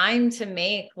isn't the time to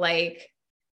make like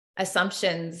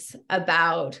assumptions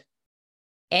about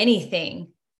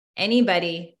anything,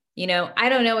 anybody. I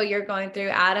don't know what you're going through,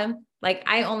 Adam. Like,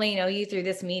 I only know you through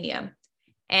this medium.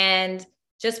 And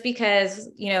just because,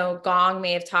 Gong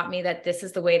may have taught me that this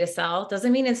is the way to sell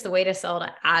doesn't mean it's the way to sell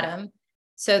to Adam.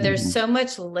 So there's so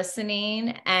much listening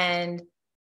and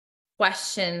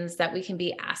questions that we can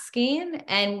be asking,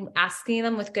 and asking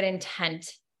them with good intent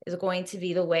is going to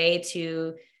be the way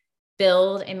to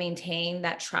build and maintain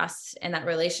that trust and that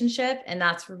relationship. And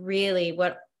that's really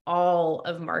what all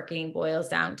of marketing boils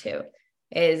down to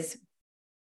is,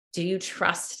 do you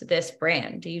trust this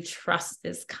brand? Do you trust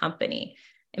this company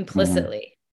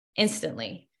implicitly,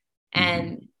 instantly?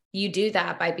 And you do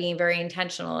that by being very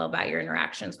intentional about your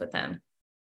interactions with them.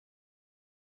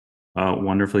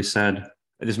 Wonderfully said.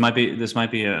 This might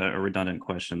be a redundant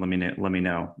question. Let me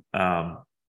know.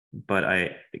 But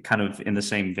I kind of in the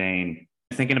same vein,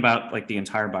 thinking about like the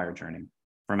entire buyer journey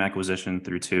from acquisition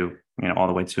through to, all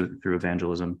the way through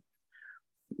evangelism.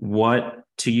 What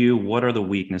are the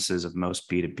weaknesses of most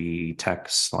B2B tech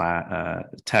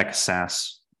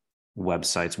SaaS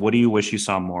websites? What do you wish you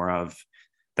saw more of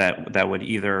that would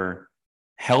either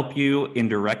help you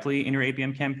indirectly in your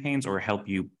ABM campaigns or help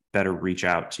you better reach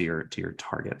out to your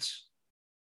targets?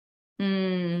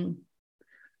 Well,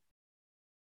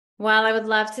 I would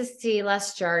love to see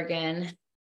less jargon.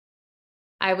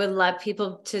 I would love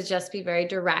people to just be very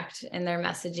direct in their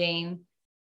messaging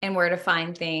and where to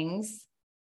find things.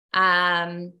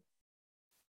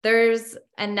 There's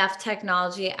enough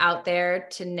technology out there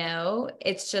to know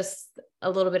it's just a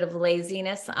little bit of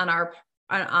laziness on our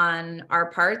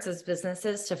parts as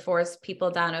businesses to force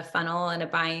people down a funnel and a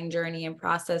buying journey and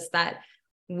process that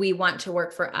we want to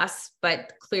work for us,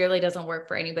 but clearly doesn't work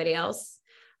for anybody else.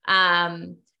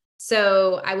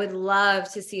 So I would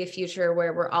love to see a future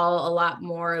where we're all a lot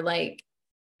more like,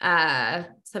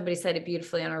 somebody said it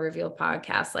beautifully on our Reveal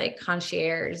podcast, like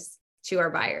concierge to our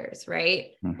buyers,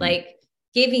 right? Like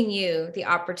giving you the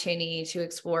opportunity to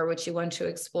explore what you want to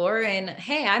explore. And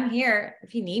hey, I'm here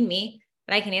if you need me,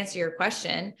 but I can answer your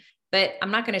question, but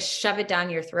I'm not going to shove it down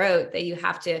your throat that you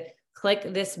have to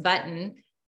click this button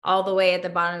all the way at the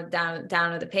bottom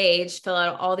down of the page, fill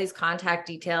out all these contact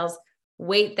details,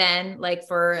 wait then like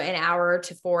for an hour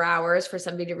to 4 hours for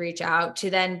somebody to reach out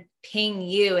to then ping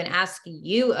you and ask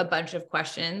you a bunch of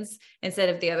questions instead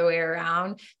of the other way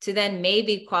around, to then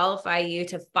maybe qualify you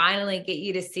to finally get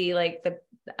you to see like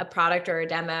a product or a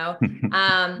demo.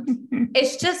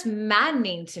 It's just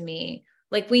maddening to me.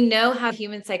 Like, we know how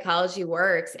human psychology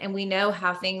works and we know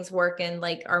how things work in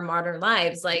like our modern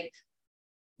lives. Like,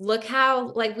 look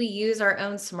how like we use our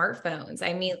own smartphones.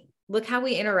 I mean, look how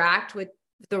we interact with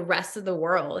the rest of the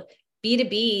world.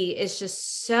 B2B is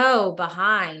just so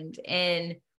behind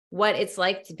in what it's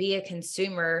like to be a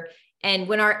consumer. And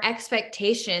when our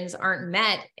expectations aren't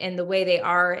met in the way they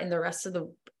are in the rest of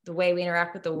the way we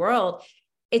interact with the world,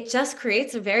 it just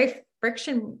creates a very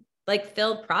friction like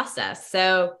filled process.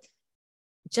 So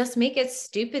just make it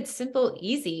stupid, simple,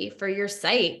 easy for your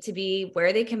site to be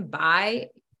where they can buy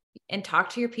and talk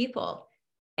to your people.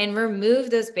 and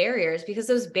remove those barriers, because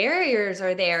those barriers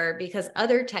are there because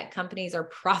other tech companies are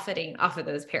profiting off of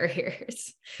those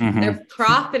barriers. They're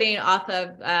profiting off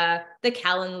of the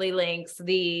Calendly links,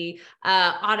 the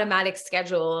automatic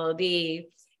schedule, the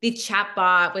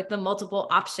chatbot with the multiple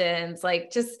options.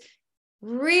 Like, just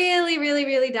really, really,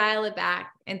 really dial it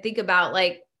back and think about,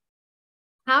 like,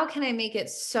 how can I make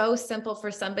it so simple for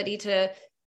somebody to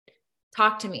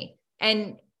talk to me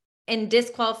and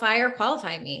disqualify or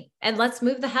qualify me, and let's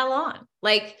move the hell on.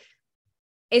 Like,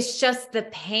 it's just the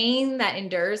pain that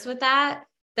endures with that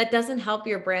doesn't help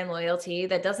your brand loyalty.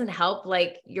 That doesn't help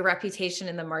like your reputation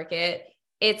in the market.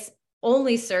 It's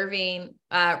only serving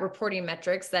reporting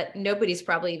metrics that nobody's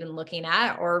probably even looking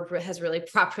at or has really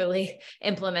properly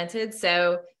implemented.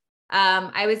 So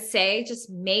I would say just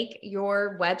make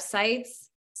your websites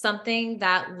something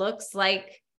that looks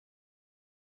like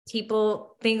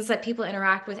things that people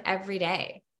interact with every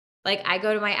day. Like, I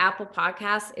go to my Apple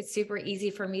Podcasts. It's super easy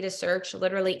for me to search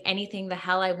literally anything the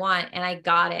hell I want, and I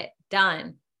got it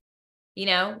done. You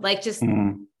know, like, just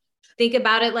think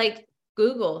about it like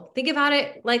Google. Think about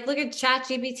it like, look at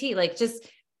ChatGPT. Like, just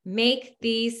make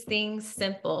these things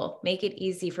simple, make it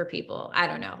easy for people. I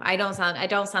don't know. I don't sound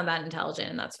that intelligent,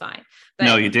 and that's fine. But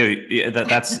no, you do.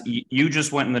 That's you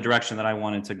just went in the direction that I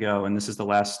wanted to go. And this is the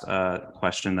last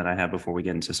question that I have before we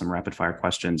get into some rapid fire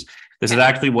questions. This is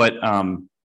actually what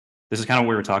this is kind of what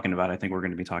we were talking about. I think we're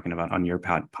going to be talking about on your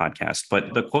podcast.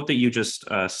 But the quote that you just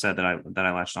said that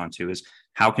I latched onto is,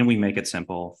 how can we make it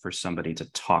simple for somebody to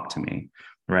talk to me?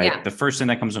 Right. Yeah. The first thing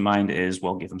that comes to mind is,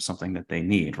 well, give them something that they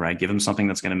need, right? Give them something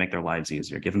that's going to make their lives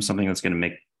easier. Give them something that's going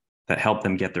to help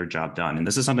them get their job done. And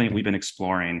this is something we've been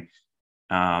exploring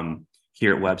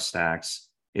here at WebStacks,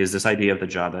 is this idea of the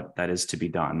job that is to be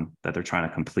done, that they're trying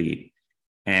to complete,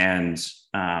 and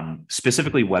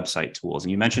specifically website tools.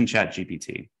 And you mentioned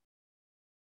ChatGPT.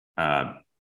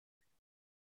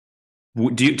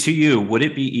 Would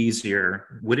it be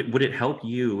easier? Would it help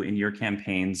you in your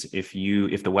campaigns if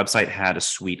the website had a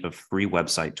suite of free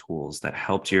website tools that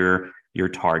helped your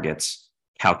targets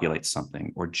calculate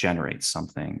something or generate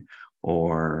something,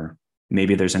 or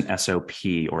maybe there's an SOP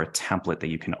or a template that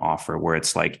you can offer where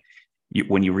it's like,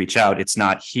 when you reach out, it's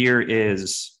not, here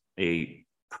is a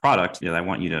product that I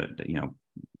want you to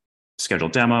schedule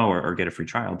a demo or get a free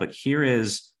trial, but here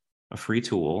is a free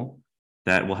tool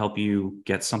that will help you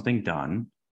get something done.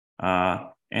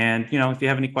 And if you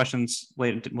have any questions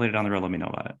later down the road, let me know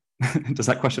about it. Does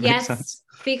that question make sense?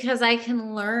 Because I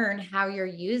can learn how you're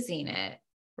using it,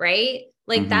 right?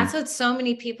 Like, that's what so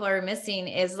many people are missing,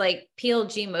 is like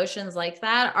PLG motions like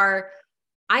that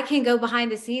I can go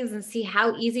behind the scenes and see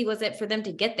how easy was it for them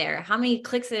to get there? How many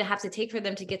clicks did it have to take for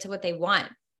them to get to what they want?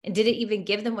 And did it even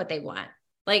give them what they want?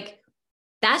 Like,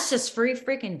 that's just free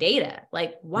freaking data.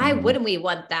 Like, why wouldn't we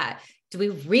want that? Do we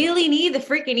really need the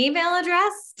freaking email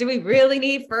address? Do we really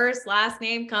need first, last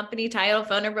name, company, title,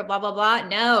 phone number, blah, blah, blah?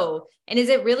 No. And is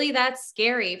it really that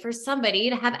scary for somebody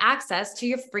to have access to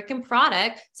your freaking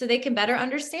product so they can better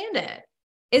understand it?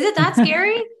 Is it that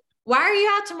scary? Why are you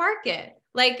out to market?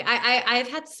 Like, I've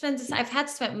had to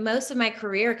spend most of my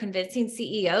career convincing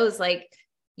CEOs, like,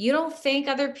 you don't think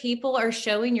other people are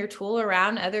showing your tool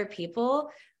around other people?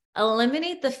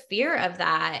 Eliminate the fear of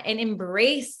that and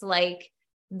embrace like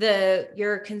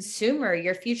your consumer,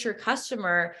 your future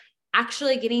customer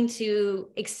actually getting to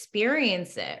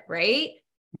experience it, right?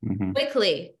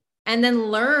 Quickly. And then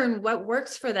learn what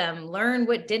works for them, learn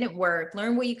what didn't work,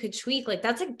 learn what you could tweak. Like,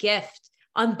 that's a gift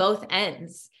on both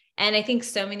ends. And I think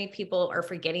so many people are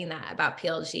forgetting that about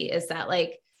PLG, is that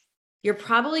like, you're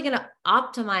probably going to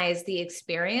optimize the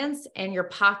experience and your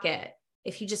pocket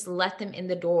if you just let them in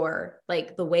the door,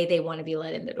 like the way they want to be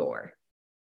let in the door.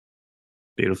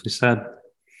 Beautifully said.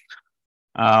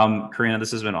 Corrina,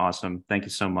 this has been awesome. Thank you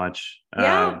so much.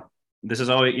 Yeah. This is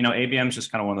always, ABM is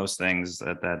just kind of one of those things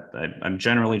that I'm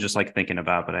generally just like thinking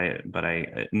about, but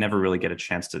I never really get a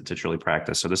chance to truly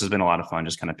practice. So this has been a lot of fun,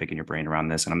 just kind of picking your brain around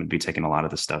this. And I'm going to be taking a lot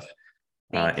of this stuff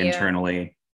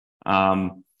internally.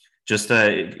 Just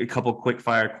a couple quick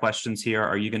fire questions here.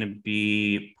 Are you going to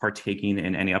be partaking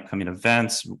in any upcoming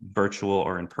events, virtual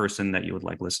or in person, that you would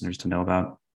like listeners to know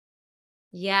about?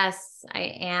 Yes,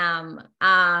 I am.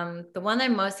 The one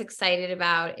I'm most excited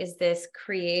about is this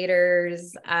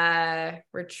creators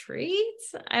retreat.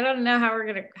 I don't know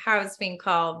how it's being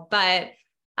called, but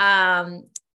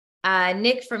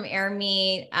Nick from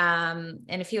AirMeet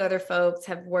and a few other folks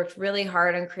have worked really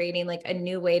hard on creating like a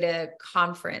new way to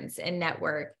conference and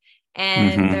network.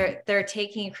 And they're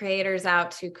taking creators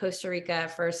out to Costa Rica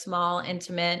for a small,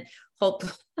 intimate,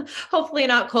 hopefully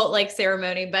not cult-like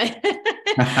ceremony, but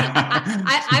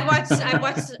I've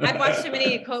watched too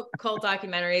many cult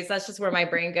documentaries. That's just where my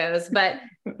brain goes. But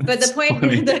the point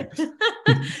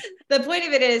the point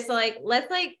of it is like, let's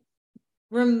like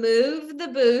remove the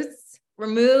booths,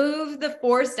 remove the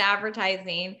forced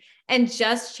advertising, and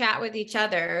just chat with each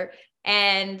other.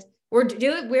 And we're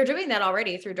doing that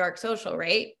already through dark social,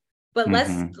 right? But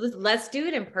let's do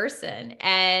it in person.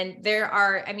 And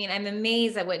I'm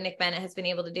amazed at what Nick Bennett has been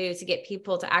able to do to get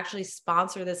people to actually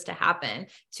sponsor this to happen,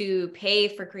 to pay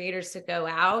for creators to go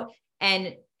out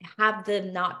and have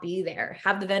them not be there,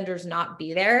 have the vendors not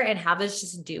be there, and have us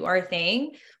just do our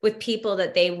thing with people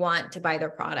that they want to buy their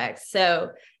products.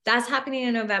 So that's happening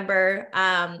in November.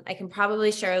 I can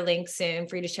probably share a link soon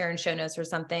for you to share in show notes or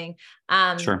something.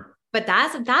 Sure. But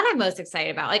that I'm most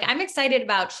excited about. Like, I'm excited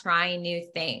about trying new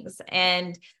things.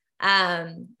 And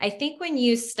I think when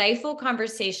you stifle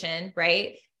conversation,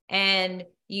 right, and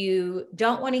you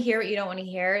don't want to hear what you don't want to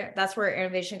hear, that's where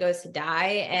innovation goes to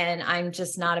die. And I'm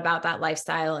just not about that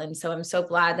lifestyle. And so I'm so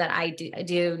glad that I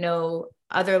do know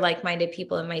other like-minded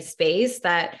people in my space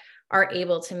that are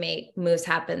able to make moves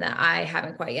happen that I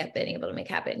haven't quite yet been able to make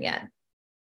happen yet.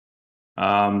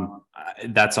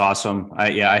 That's awesome.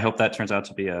 I hope that turns out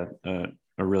to be a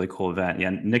really cool event.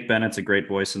 Yeah. Nick Bennett's a great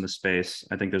voice in the space.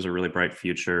 I think there's a really bright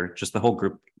future. Just the whole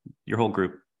group, your whole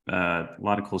group, a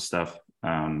lot of cool stuff.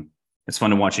 It's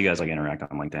fun to watch you guys like interact on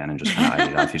LinkedIn and just kind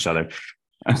of eye off each other.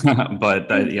 But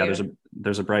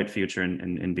there's a bright future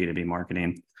in B2B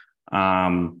marketing.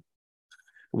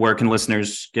 Where can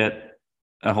listeners get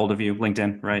a hold of you?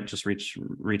 LinkedIn, right? Just reach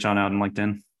on out on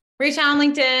LinkedIn. Reach out on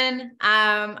LinkedIn.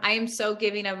 I am so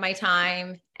giving of my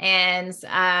time, and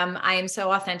I am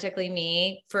so authentically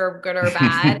me, for good or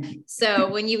bad. So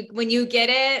when you get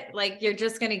it, like, you're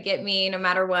just going to get me no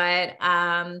matter what.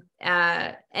 And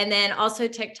then also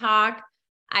TikTok.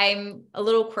 I'm a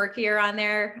little quirkier on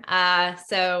there.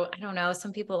 So I don't know.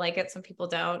 Some people like it, some people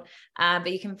don't.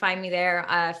 But you can find me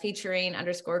there, featuring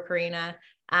 _Corrina.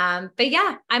 But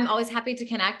yeah, I'm always happy to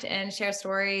connect and share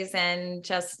stories and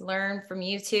just learn from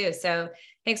you too. So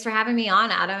thanks for having me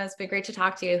on, Adam. It's been great to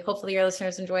talk to you. Hopefully your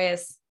listeners enjoy us.